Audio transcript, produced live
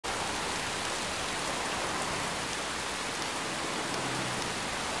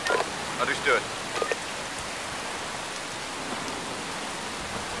Understood.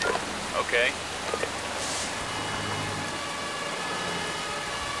 Okay.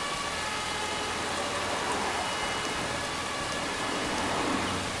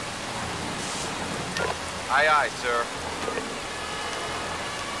 Aye, aye, sir.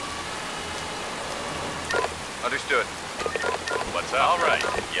 Understood. What's up? All right.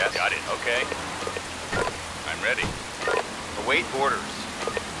 Yes. Got it. Okay. I'm ready. Await orders.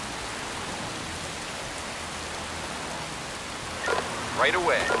 Right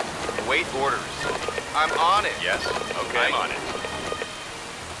away. Await orders. I'm on it. Yes. Okay. I'm on it.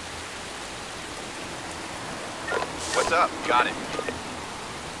 What's up? Got it.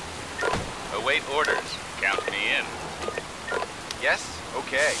 Await orders. Count me in. Yes?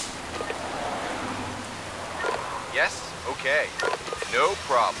 Okay. Yes? Okay. No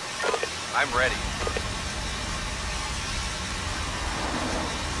problem. I'm ready.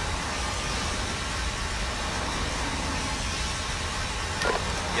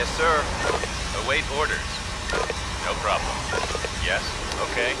 Yes, sir. Await orders. No problem. Yes?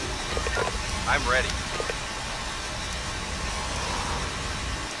 Okay. I'm ready.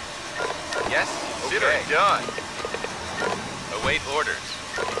 Yes? Consider Okay. it done. Await orders.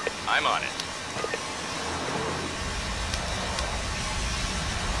 I'm on it.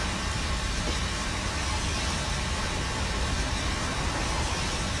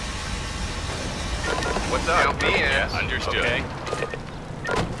 What's up? Count me in. Yes, understood. Okay.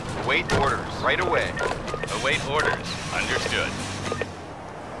 Await orders. Right away. Await orders. Understood.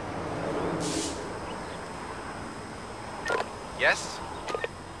 Yes?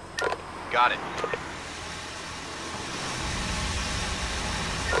 Got it.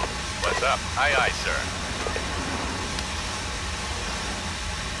 What's up? Aye, aye, sir.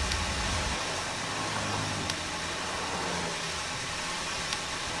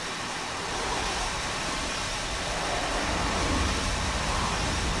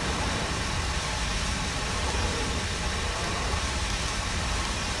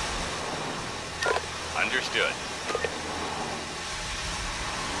 Understood.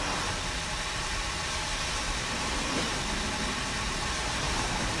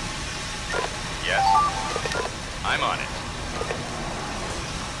 Yes. I'm on it.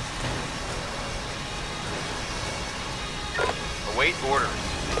 Await orders.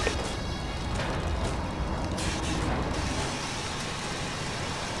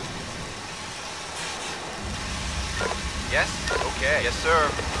 Yes? Okay. Yes, sir.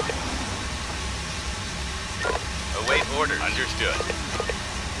 Await orders. Understood.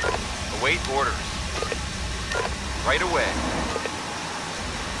 Await orders. Right away.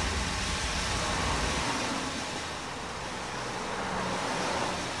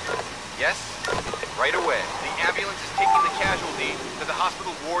 Yes? Right away. The ambulance is taking the casualty to the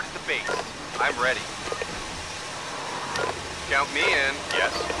hospital ward at the base. I'm ready. Count me in.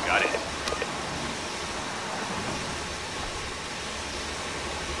 Yes, got it.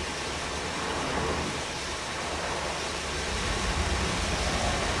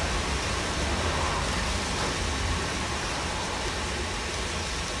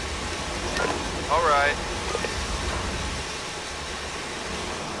 All right.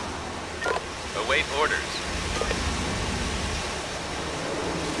 Await orders.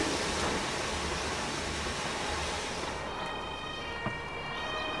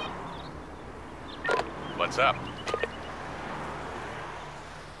 What's up?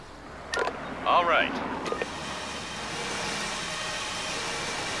 All right.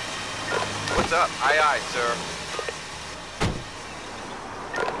 What's up? Aye, aye, sir.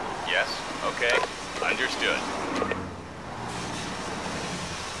 Yes, okay. Understood.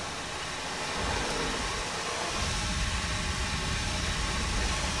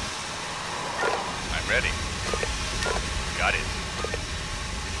 I'm ready. Got it.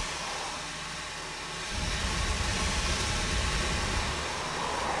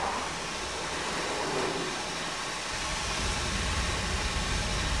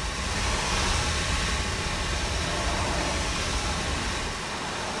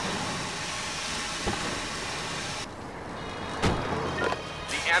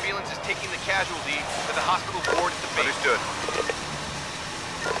 The ambulance is taking the casualty to the hospital ward at the base. Understood.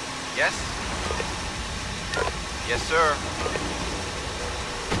 Yes? Yes, sir.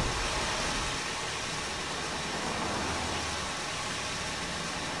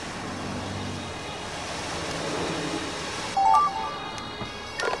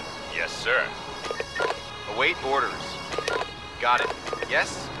 Yes, sir. Await orders. Got it.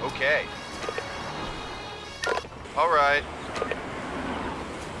 Yes? Okay. All right.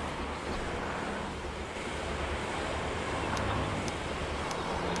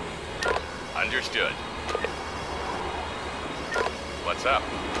 Understood. What's up?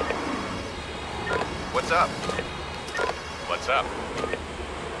 What's up? What's up?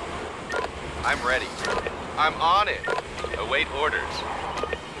 I'm ready. I'm on it. Await orders.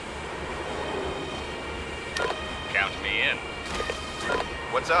 Count me in.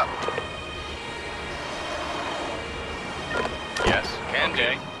 What's up? Yes, can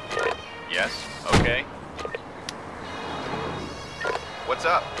do. Yes, okay. What's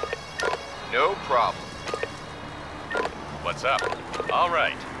up? No problem. What's up? All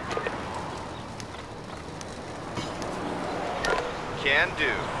right. Can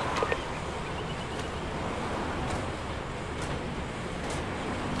do.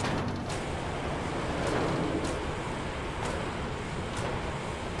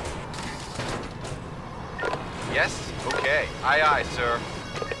 Yes? Okay. Aye, aye, sir.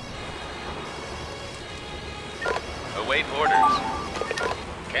 Await orders.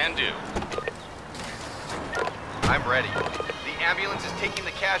 Can do. I'm ready. The ambulance is taking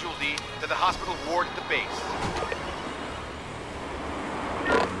the casualty to the hospital ward at the base.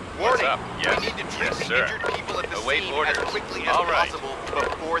 What's Warning! up? Yes. We need to treat Yes, the sir. injured people at the Await scene orders. as quickly as All right. possible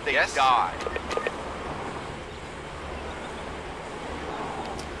before they Yes. die.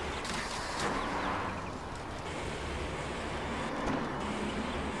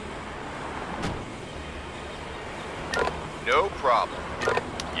 No problem.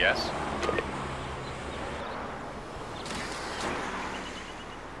 Yes.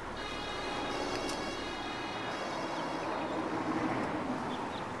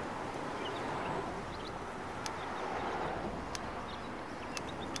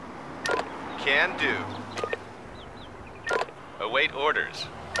 Can do. Await orders.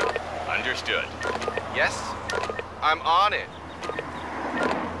 Understood. Yes? I'm on it.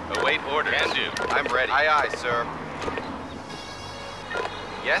 Await orders. Can do. I'm ready. Aye, aye, sir.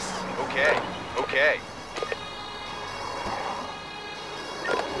 Yes? Okay. Okay.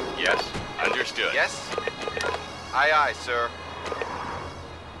 Yes. Understood. Yes? Aye, aye, sir.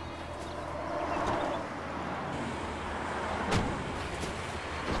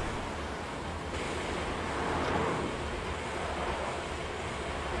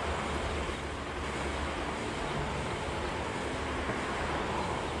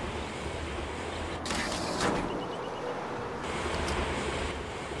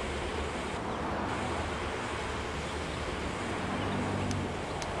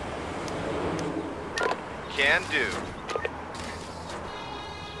 Can do.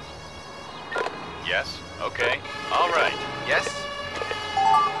 Yes. Okay. All right. Yes?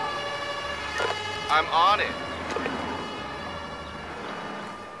 I'm on it.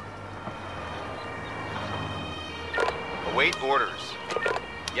 Await orders.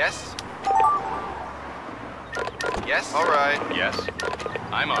 Yes? Yes? All right. Yes.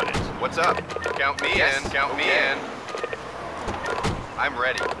 I'm on it. What's up? Count me Yes. in. Count me Okay. in. I'm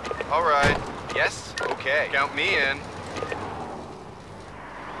ready. All right. Yes? Okay. Count me in.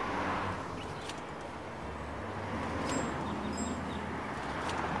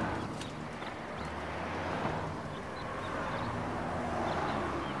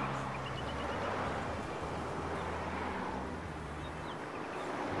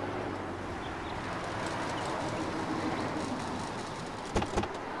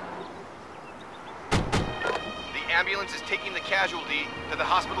 The ambulance is taking the casualty to the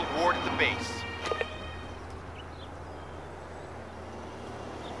hospital ward at the base.